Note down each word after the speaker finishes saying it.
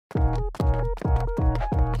Ooh,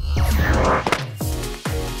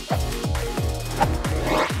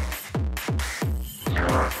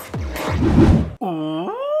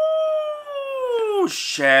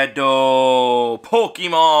 Shadow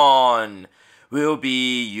Pokemon will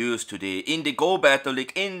be used today in the Go Battle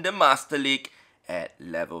League, in the Master League at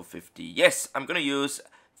level 50. Yes, I'm gonna use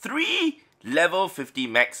 3 level 50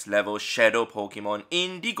 max level Shadow Pokemon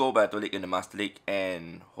in the Go Battle League, in the Master League,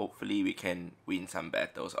 and hopefully we can win some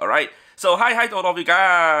battles. Alright, so hi to all of you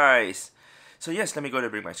guys. So yes, let me go ahead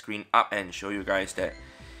and bring my screen up and show you guys that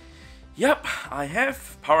yep, I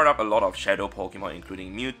have powered up a lot of Shadow Pokemon,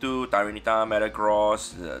 including Mewtwo, Tyranitar,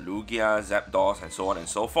 Metagross, Lugia, Zapdos, and so on and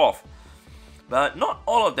so forth. But not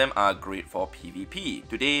all of them are great for PvP.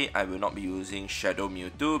 Today, I will not be using Shadow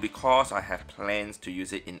Mewtwo because I have plans to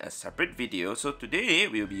use it in a separate video. So today,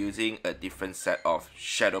 we'll be using a different set of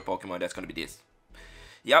Shadow Pokemon. That's going to be this.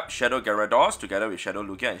 Yep, Shadow Gyarados together with Shadow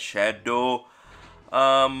Lugia and Shadow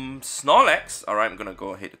Snorlax. Alright, I'm gonna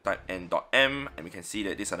go ahead to type N.M and we can see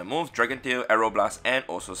that these are the moves: Dragon Tail, Aeroblast, and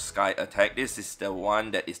also Sky Attack. This is the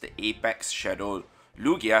one that is the Apex Shadow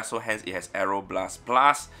Lugia, so hence it has Aeroblast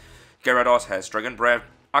Plus. Gyarados has Dragon Breath,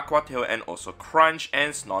 Aqua Tail, and also Crunch,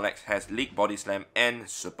 and Snorlax has League Body Slam and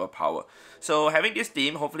Super Power. So having this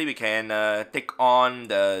team, hopefully we can take on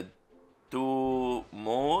the two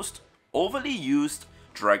most overly used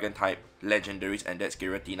Dragon type legendaries, and that's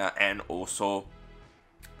Giratina and also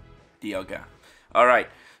Dialga. Alright,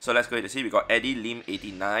 so let's go ahead and see. We got Eddie Lim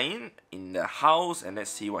 89 in the house, and let's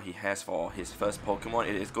see what he has for his first Pokemon.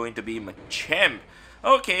 It is going to be Machamp.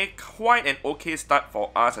 Okay, quite an okay start for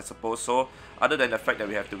us, I suppose so. Other than the fact that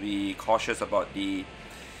we have to be cautious about the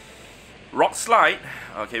Rock Slide.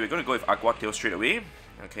 Okay, we're going to go with Aqua Tail straight away.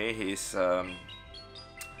 Okay, his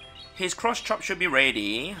Cross Chop should be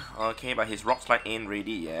ready. Okay, but his Rock Slide ain't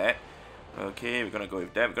ready yet. Okay, we're gonna go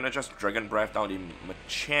with that. We're gonna just Dragon Breath down the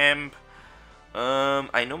Machamp.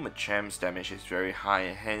 I know Machamp's damage is very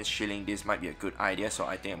high, hence shielding this might be a good idea, so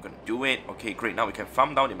I think I'm gonna do it. Okay, great. Now we can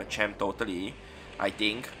farm down the Machamp totally, I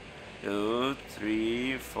think. 2,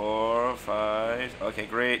 3, 4, 5. Okay,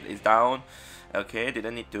 great. It's down. Okay,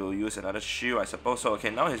 didn't need to use another shield, I suppose so. Okay,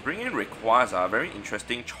 now he's bringing in Rayquaza. Very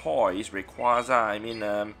interesting choice, Rayquaza. I mean,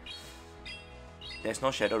 there's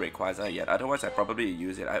no Shadow Rayquaza yet, otherwise I probably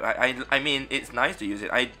use it. I mean, it's nice to use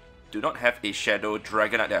it. I do not have a Shadow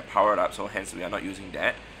Dragonite that I powered up, so hence we are not using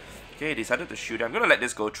that. Okay, decided to shoot it. I'm going to let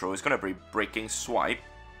this go through. It's going to be Breaking Swipe.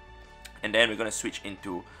 And then we're going to switch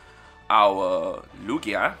into our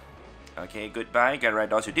Lugia. Okay, goodbye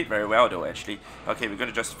Gyarados. You did very well though, actually. Okay, we're going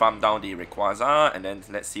to just farm down the Rayquaza, and then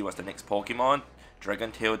let's see what's the next Pokemon.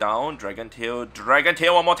 Dragon Tail down, Dragon Tail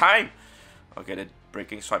one more time! Okay, the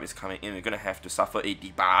Breaking Swipe is coming in. We're going to have to suffer a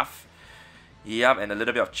debuff. Yep, and a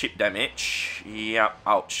little bit of chip damage. Yep,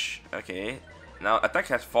 ouch. Okay, now attack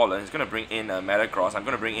has fallen. It's going to bring in Metagross. I'm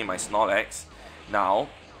going to bring in my Snorlax now.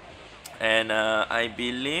 And I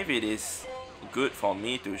believe it is good for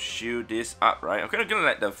me to shield this up, right? I'm going to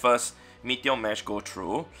let the first Meteor Mash go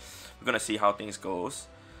through. We're going to see how things goes.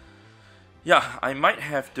 Yeah, I might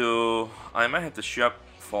have to shield up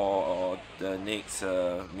for the next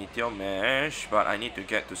Meteor Mash, but I need to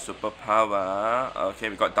get to Super Power. Okay,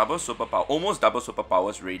 we got double Super Power, almost double Super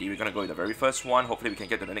Powers ready. We're gonna go with the very first one. Hopefully we can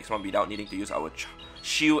get to the next one without needing to use our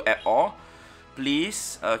shield at all.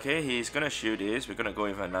 Please. Okay, he's gonna shield this. We're gonna go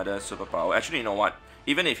with another Super Power. Actually, you know what?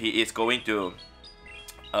 Even if he is going to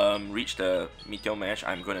reach the Meteor Mash,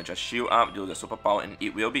 I'm gonna just shield up, do the Super Power, and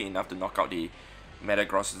it will be enough to knock out the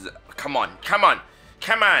Metagross. Come on, come on,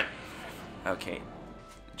 come on! Okay.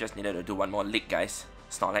 Just needed to do one more lick, guys.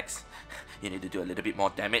 Snorlax, you need to do a little bit more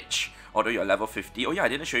damage. Although you're level 50. Oh yeah, I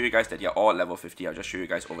didn't show you guys that you're all level 50. I'll just show you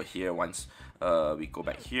guys over here once we go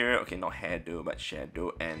back here. Okay, not Hairdo, but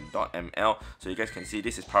Shadow and .ml. So you guys can see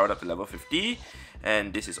this is powered up to level 50.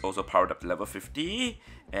 And this is also powered up to level 50.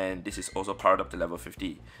 And this is also powered up to level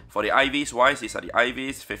 50. For the IVs wise, these are the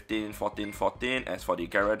IVs. 15, 14, 14. As for the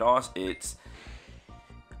Gyarados, it's...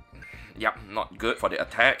 yep, not good for the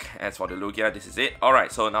attack. As for the Lugia, this is it.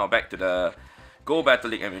 Alright, so now back to the Go Battle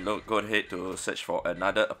League, and we go ahead to search for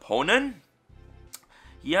another opponent.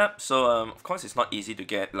 Yep, so of course it's not easy to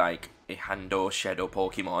get like a hundo Shadow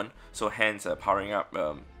Pokemon. So hence powering up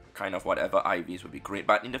kind of whatever IVs would be great.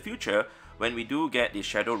 But in the future, when we do get the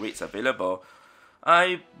Shadow rates available,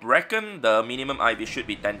 I reckon the minimum IV should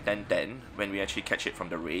be 10, 10, 10 when we actually catch it from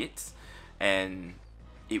the raids. And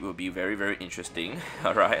it will be very, very interesting,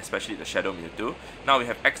 alright, especially the Shadow Mewtwo. Now we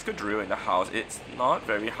have Excadrill in the house. It's not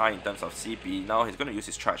very high in terms of CP. Now he's going to use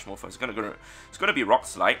his charge move. It's going to be Rock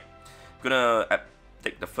Slide. Gonna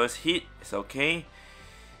take the first hit. It's okay.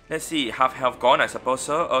 Let's see, half health gone, I suppose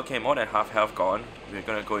so. Okay, more than half health gone. We're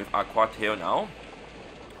gonna go with Aqua Tail now.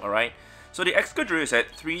 Alright, so the Excadrill is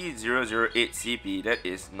at 3008 CP. That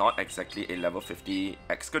is not exactly a level 50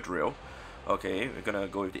 Excadrill. Okay, we're gonna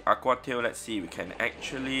go with the Aqua Tail. Let's see, we can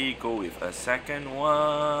actually go with a second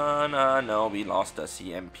one. No, we lost the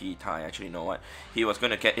CMP tie. Actually, you know what? He was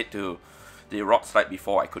gonna get it to the Rock Slide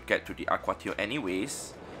before I could get to the Aqua Tail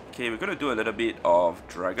anyways. Okay, we're gonna do a little bit of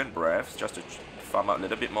Dragon Breath just to farm out a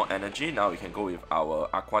little bit more energy. Now we can go with our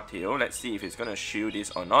Aqua Tail. Let's see if it's gonna shield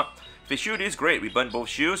this or not. If it shield this, great. We burn both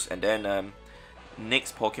shields, and then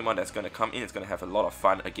next Pokemon that's gonna come in is gonna have a lot of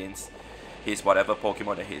fun against his whatever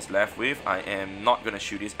Pokemon that he's left with. I am not gonna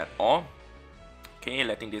shield this at all. Okay,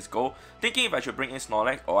 letting this go. Thinking if I should bring in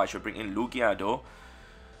Snorlax or I should bring in Lugia though.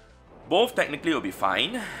 Both technically will be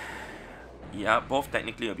fine. Yeah, both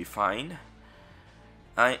technically will be fine.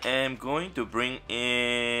 I am going to bring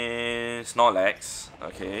in Snorlax.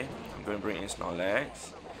 Okay, I'm going to bring in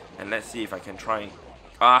Snorlax. And let's see if I can try and...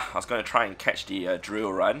 I was going to try and catch the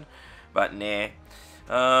Drill Run. But nah.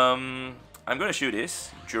 I'm going to shoot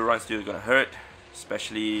this. Drill Run's still going to hurt.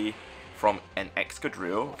 Especially from an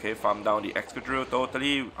Excadrill. Okay, farm down the Excadrill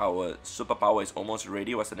totally. Our superpower is almost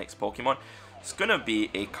ready. What's the next Pokemon? It's going to be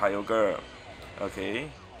a Kyogre.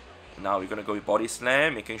 Okay. Now we're gonna go with Body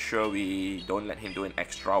Slam, making sure we don't let him do an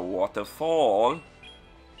extra waterfall.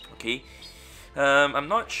 Okay. I'm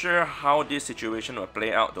not sure how this situation will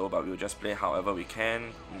play out though, but we'll just play however we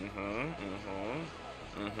can.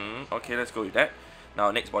 Okay, let's go with that. Now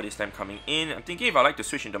next Body Slam coming in. I'm thinking if I like to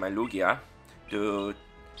switch into my Lugia to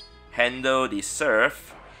handle the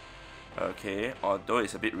Surf. Okay, although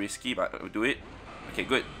it's a bit risky, but we'll do it. Okay,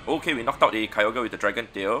 good. Okay, we knocked out the Kyogre with the Dragon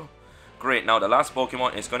Tail. Great, now the last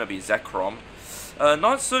Pokemon is going to be Zekrom.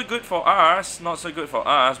 Not so good for us, not so good for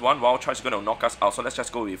us. One Wild Charge is going to knock us out, so let's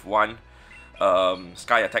just go with one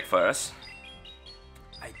Sky Attack first.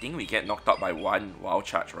 I think we get knocked out by one Wild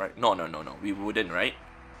Charge, right? No, we wouldn't, right?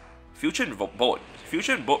 Fusion Bolt.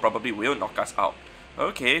 Fusion Bolt probably will knock us out.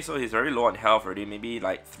 Okay, so he's very low on health already. Maybe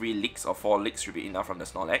like 3 licks or 4 licks should be enough from the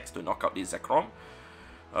Snorlax to knock out this Zekrom.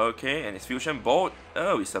 Okay, and it's Fusion Bolt.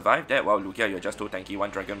 Oh, we survived that. Wow, Lugia, you're just too tanky.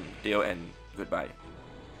 One Dragon Tail and goodbye.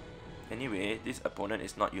 Anyway, this opponent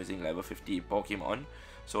is not using level 50 Pokemon,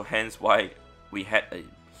 so hence why we had a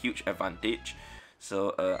huge advantage.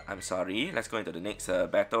 So, I'm sorry. Let's go into the next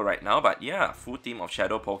battle right now. But yeah, full team of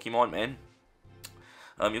Shadow Pokemon, man.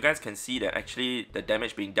 You guys can see that actually the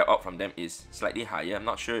damage being dealt out from them is slightly higher. I'm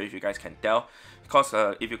not sure if you guys can tell, because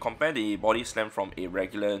if you compare the Body Slam from a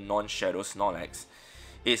regular non-Shadow Snorlax,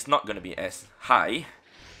 it's not going to be as high.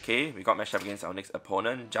 Okay, we got matched up against our next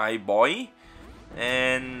opponent, Jai Boy.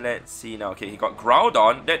 And let's see now. Okay, he got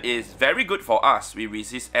Groudon. That is very good for us. We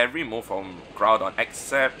resist every move from Groudon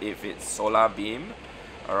except if it's Solar Beam.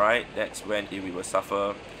 Alright, that's when we will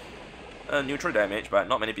suffer neutral damage, but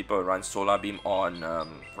not many people will run Solar Beam on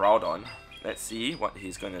Groudon. Let's see what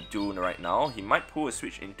he's going to do right now. He might pull a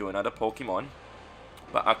switch into another Pokemon.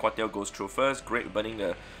 But Aqua Tail goes through first. Great, burning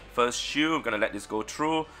the first shield. I'm gonna let this go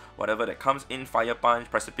through. Whatever that comes in, Fire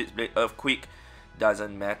Punch, Precipice Blade, Earthquake,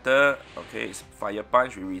 doesn't matter. Okay, it's Fire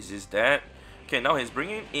Punch, we resist that. Okay, now he's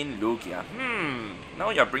bringing in Lugia. Now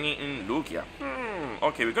you're bringing in Lugia.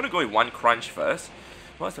 Okay, we're gonna go with one Crunch first.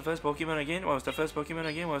 What's the first Pokemon again? What was the first Pokemon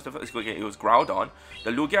again? What was the first? Okay, it was Groudon.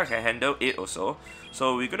 The Lugia can handle it also.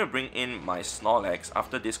 So we're gonna bring in my Snorlax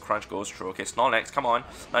after this Crunch goes through. Okay, Snorlax, come on.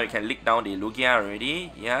 Now you can lick down the Lugia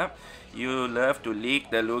already. Yeah. You love to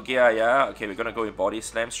lick the Lugia, yeah. Okay, we're gonna go with Body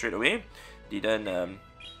Slam straight away. Didn't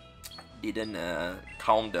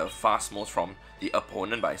count the fast moves from the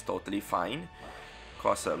opponent, but it's totally fine.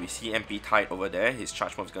 Because we see MP tied over there, his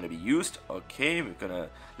charge move is going to be used. Okay, we're going to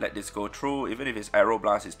let this go through. Even if it's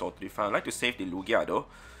Aeroblast, it's totally fine. I'd like to save the Lugia though.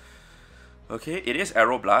 Okay, it is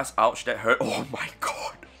Aeroblast. Ouch, that hurt. Oh my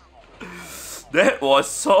god. That was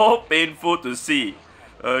so painful to see.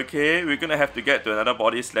 Okay, we're going to have to get to another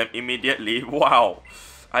Body Slam immediately. Wow.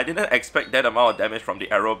 I didn't expect that amount of damage from the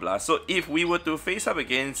Aeroblast. So if we were to face up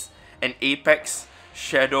against an Apex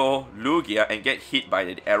Shadow Lugia and get hit by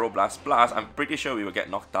the Aeroblast Blast, I'm pretty sure we will get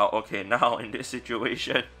knocked out. Okay, now in this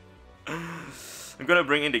situation, I'm gonna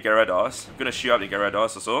bring in the Gyarados. I'm gonna shoot up the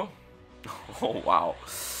Gyarados also. Oh wow.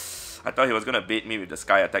 I thought he was gonna bait me with the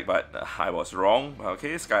Sky Attack, but I was wrong.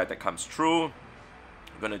 Okay, Sky Attack comes through.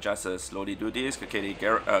 I'm gonna just slowly do this. Okay, the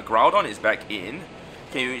Groudon is back in.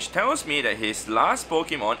 Okay, which tells me that his last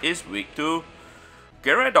Pokemon is weak to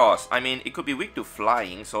Gyarados. I mean, it could be weak to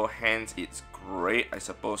flying, so hence it's great, I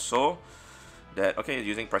suppose so. that. Okay,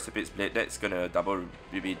 using Precipice Blade, that's gonna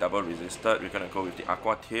be double resisted. We're gonna go with the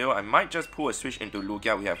Aqua Tail. I might just pull a switch into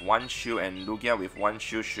Lugia. We have one shield, and Lugia with one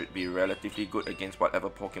shield should be relatively good against whatever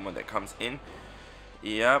Pokemon that comes in.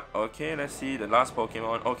 Yep, okay, let's see the last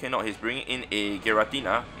Pokemon. Okay, no, he's bringing in a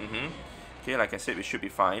Giratina. Okay, like I said, we should be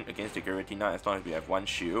fine against the Giratina as long as we have one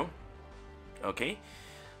shield. Okay.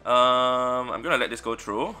 I'm gonna let this go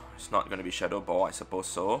through. It's not gonna be Shadow Ball, I suppose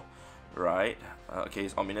so. Right. Okay,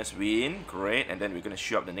 it's Ominous Wind. Great. And then we're gonna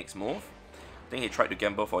shoot up the next move. I think he tried to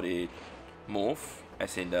gamble for the move,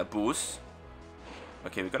 as in the boost.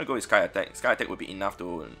 Okay, we're gonna go with Sky Attack. Sky Attack would be enough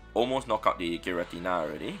to almost knock out the Giratina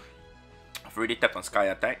already. I've already tapped on Sky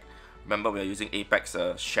Attack. Remember, we are using Apex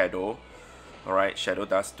Shadow. Alright, Shadow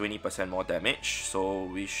does 20% more damage. So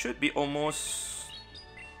we should be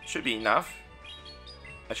should be enough.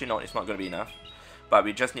 Actually, no, it's not going to be enough. But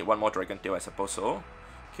we just need one more Dragon Tail, I suppose so.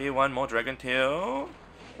 Okay, one more Dragon Tail.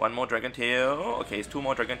 One more Dragon Tail. Okay, it's two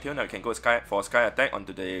more Dragon Tail. Now we can go for Sky Attack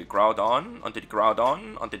onto the Groudon, onto the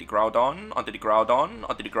Groudon, onto the Groudon, onto the Groudon,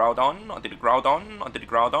 onto the Groudon, onto the Groudon, onto the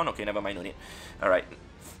Groudon. Okay, never mind, no need. Alright,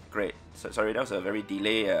 great. So, sorry, that was a very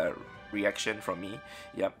delayed reaction from me.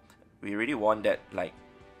 Yep, we already won that like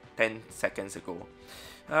 10 seconds ago.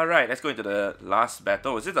 Alright, let's go into the last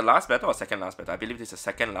battle. Is it the last battle or second last battle? I believe this is the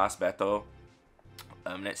second last battle.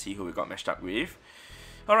 Let's see who we got matched up with.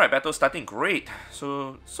 Alright, battle starting great.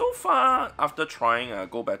 So far, after trying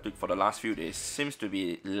Go Battle for the last few days, seems to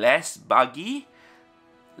be less buggy.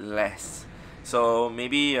 So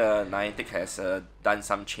maybe Niantic has done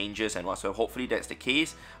some changes and what, so hopefully that's the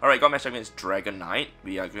case. Alright, got matched up against Dragonite.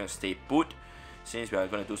 We are going to stay put, since we are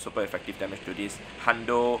going to do super effective damage to this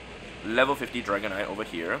Hundo level 50 Dragonite over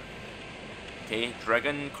here. Okay,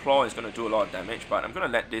 Dragon Claw is going to do a lot of damage, but I'm going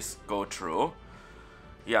to let this go through.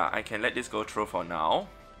 Yeah, I can let this go through for now.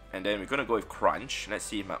 And then we're going to go with Crunch. Let's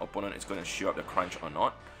see if my opponent is going to shoot up the Crunch or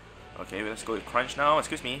not. Okay, let's go with Crunch now.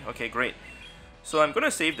 Excuse me. Okay, great. So I'm going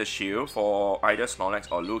to save the shield for either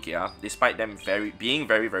Snorlax or Lugia, despite them being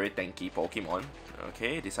very tanky Pokemon.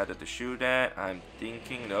 Okay, decided to shoot that. I'm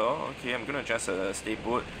thinking though, okay, I'm gonna just stay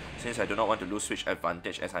put, since I do not want to lose switch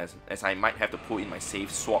advantage, as I might have to pull in my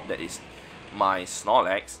safe swap, that is my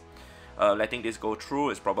Snorlax. Letting this go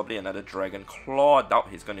through is probably another Dragon Claw. Doubt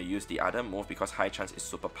he's gonna use the other move because high chance is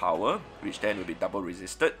super power, which then will be double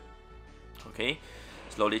resisted. Okay,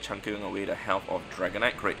 slowly chunking away the health of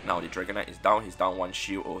Dragonite. Great, now the Dragonite is down. He's down one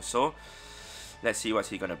shield also. Let's see what's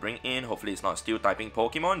he gonna bring in. Hopefully it's not a steel typing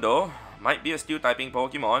Pokemon though. Might be a steel typing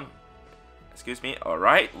Pokemon. Excuse me.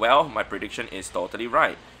 Alright, well, my prediction is totally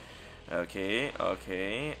right. Okay.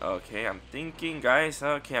 I'm thinking, guys.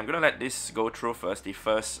 Okay, I'm gonna let this go through first. The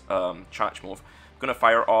first charge move. I'm gonna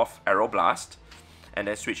fire off Aeroblast and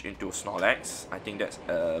then switch into Snorlax. I think that's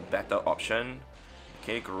a better option.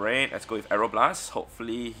 Okay, great. Let's go with Aeroblast.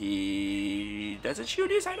 Hopefully he doesn't shield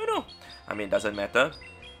this. I don't know. I mean, it doesn't matter.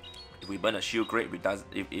 If we burn a shield, great.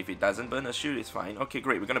 If it doesn't burn a shield, it's fine. Okay,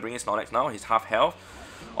 great. We're going to bring in Snorlax now. He's half health.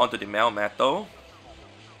 Onto the Melmetal.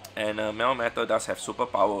 And Melmetal does have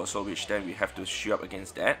superpower, so which then we have to shield up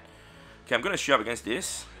against that. Okay, I'm going to shield up against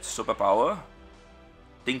this. Superpower.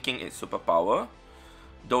 Thinking it's superpower.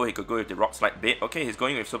 Though he could go with the Rock Slide bait. Okay, he's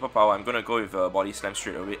going with superpower. I'm going to go with Body Slam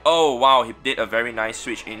straight away. Oh, wow. He did a very nice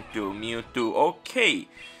switch into Mewtwo. Okay.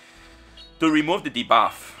 To remove the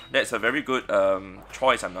debuff. That's a very good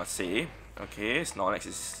choice, I must say. Okay, Snorlax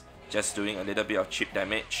is just doing a little bit of chip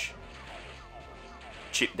damage.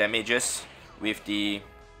 Chip damages with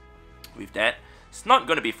that. It's not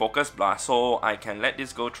going to be Focus Blast, so I can let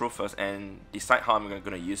this go through first and decide how I'm going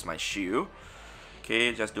to use my shield.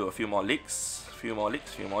 Okay, just do a few more licks. Few more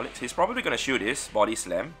licks. He's probably going to shield this Body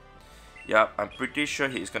Slam. Yep, I'm pretty sure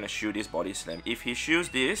he's going to shield this Body Slam. If he shields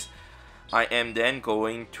this, I am then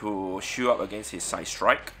going to shield up against his Side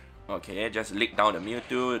Strike. Okay, just lick down the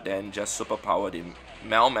Mewtwo, then just superpower the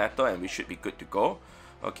Melmetal, and we should be good to go.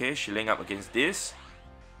 Okay, shielding up against this.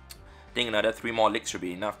 I think another 3 more licks should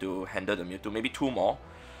be enough to handle the Mewtwo. Maybe 2 more.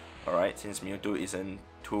 Alright, since Mewtwo isn't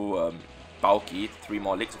too bulky, 3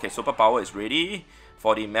 more licks. Okay, superpower is ready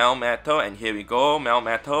for the Melmetal, and here we go.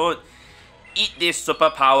 Melmetal, eat this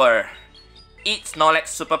superpower. Eat Snorlax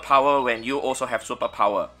superpower when you also have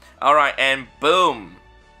superpower. Alright, and boom.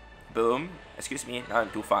 Boom. Excuse me, now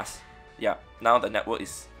I'm too fast. Yeah, now the network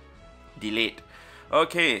is delayed.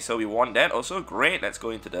 Okay, so we won that also. Great, let's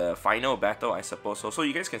go into the final battle, I suppose. So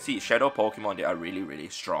you guys can see Shadow Pokemon, they are really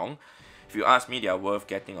strong. If you ask me, they are worth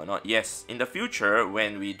getting or not. Yes, in the future,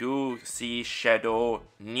 when we do see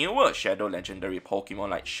newer Shadow Legendary Pokemon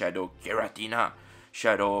like Shadow Giratina,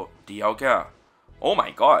 Shadow Dialga, oh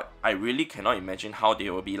my god, I really cannot imagine how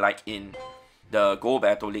they will be like in the Go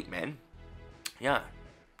Battle League, man. Yeah,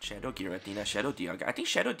 Shadow Giratina, Shadow Dialga. I think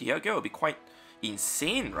Shadow Dialga will be quite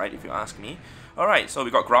insane, right, if you ask me. Alright, so we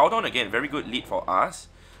got Groudon again, very good lead for us.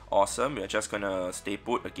 Awesome, we're just gonna stay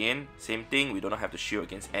put again. Same thing, we do not have to shield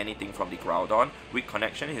against anything from the Groudon. Weak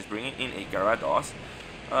connection, he's bringing in a Gyarados.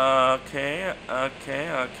 Okay,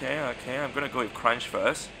 I'm gonna go with Crunch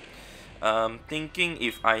first. Thinking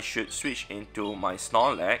if I should switch into my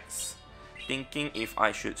Snorlax.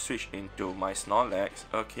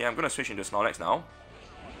 Okay, I'm gonna switch into Snorlax now.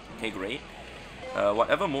 Okay, great.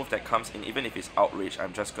 Whatever move that comes in, even if it's Outrage,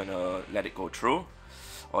 I'm just gonna let it go through.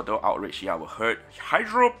 Although Outrage, yeah, will hurt.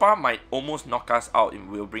 Hydro Pump might almost knock us out and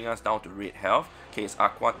will bring us down to red health. Okay, it's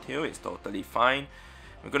Aqua Tail, it's totally fine.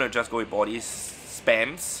 We're gonna just go with Body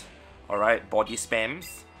Spams. Alright, Body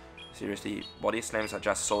Spams. Seriously, Body Slams are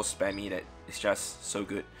just so spammy that it's just so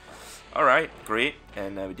good. Alright, great.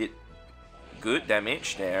 And we did good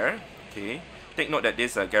damage there. Okay. Take note that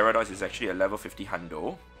this Gyarados is actually a level 50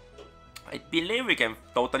 hundo. I believe we can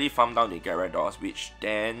totally farm down the Gyarados, which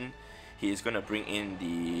then he is going to bring in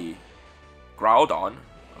the Groudon.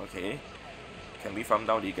 Okay. Can we farm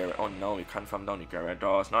down the Gyarados? Oh no, we can't farm down the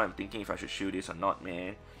Gyarados. Now I'm thinking if I should shield this or not,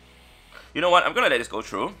 man. You know what? I'm going to let this go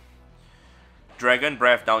through. Dragon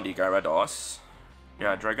Breath down the Gyarados.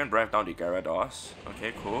 Yeah, Dragon Breath down the Gyarados.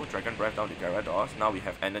 Okay, cool. Dragon Breath down the Gyarados. Now we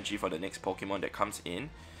have energy for the next Pokemon that comes in.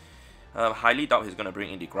 Highly doubt he's going to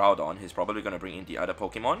bring in the Groudon. He's probably going to bring in the other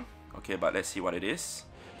Pokemon. Okay, but let's see what it is.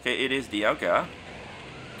 Okay, it is Dialga.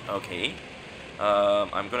 Okay.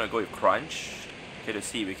 I'm going to go with Crunch. Okay, to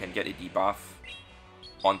see if we can get a debuff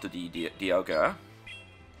onto the Dialga.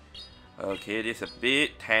 Okay, this is a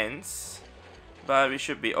bit tense. But we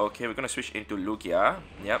should be okay. We're going to switch into Lugia.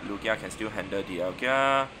 Yep, Lugia can still handle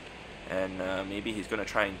Dialga. And maybe he's going to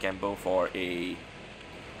try and gamble for a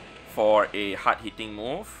hard-hitting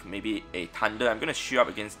move. Maybe a Thunder. I'm going to shield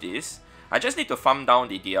up against this. I just need to farm down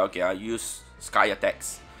the Dialga. Use Sky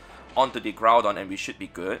Attacks onto the Groudon and we should be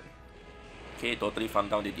good. Okay, totally farm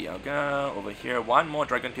down the Dialga. Over here, one more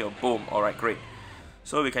Dragon Tail. Boom. Alright, great.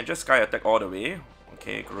 So we can just Sky Attack all the way.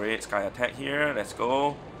 Okay, great. Sky Attack here. Let's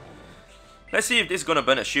go. Let's see if this is going to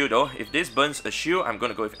burn a shield though. If this burns a shield, I'm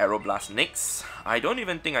going to go with Aeroblast next. I don't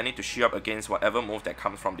even think I need to shield up against whatever move that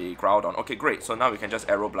comes from the Groudon. Okay, great. So now we can just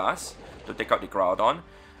Aeroblast to take out the Groudon.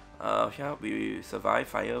 Yeah, we survive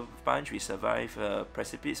Fire Punch, we survive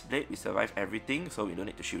Precipice Blade, we survive everything, so we don't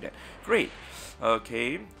need to shield that. Great.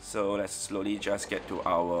 Okay, so let's slowly just get to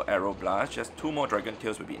our Aeroblast. Just 2 more Dragon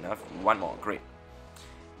Tails will be enough. 1 more, great.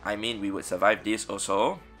 I mean, we would survive this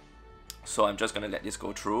also. So I'm just going to let this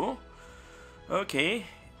go through. Okay,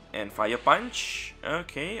 and Fire Punch.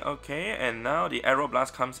 Okay, and now the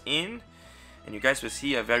Aeroblast comes in, and you guys will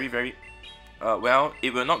see a very, well,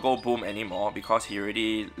 it will not go boom anymore because he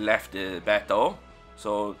already left the battle,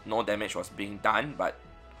 so no damage was being done, but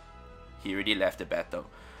he already left the battle.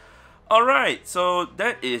 Alright, so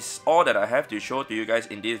that is all that I have to show to you guys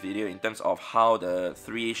in this video in terms of how the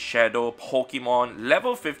 3 Shadow Pokemon,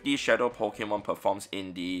 level 50 Shadow Pokemon performs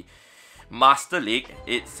in the Master League.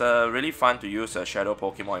 It's really fun to use a Shadow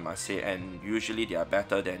Pokemon, I must say, and usually they are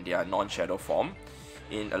better than their non-Shadow form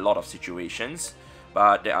in a lot of situations.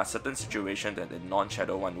 But there are certain situations that the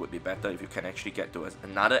non-Shadow one would be better if you can actually get to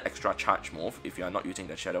another extra charge move if you are not using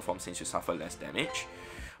the Shadow form, since you suffer less damage.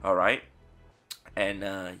 Alright. And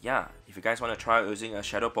yeah, if you guys want to try using a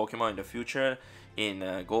Shadow Pokemon in the future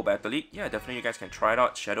in Go Battle League, yeah, definitely you guys can try it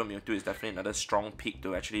out. Shadow Mewtwo is definitely another strong pick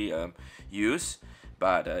to actually use.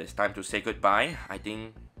 But it's time to say goodbye. I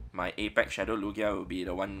think my Apex Shadow Lugia will be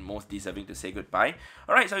the one most deserving to say goodbye.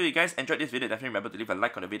 Alright, so if you guys enjoyed this video, definitely remember to leave a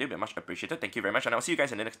like on the video. It would be much appreciated. Thank you very much, and I'll see you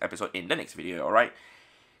guys in the next episode in the next video. Alright,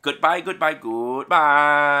 goodbye.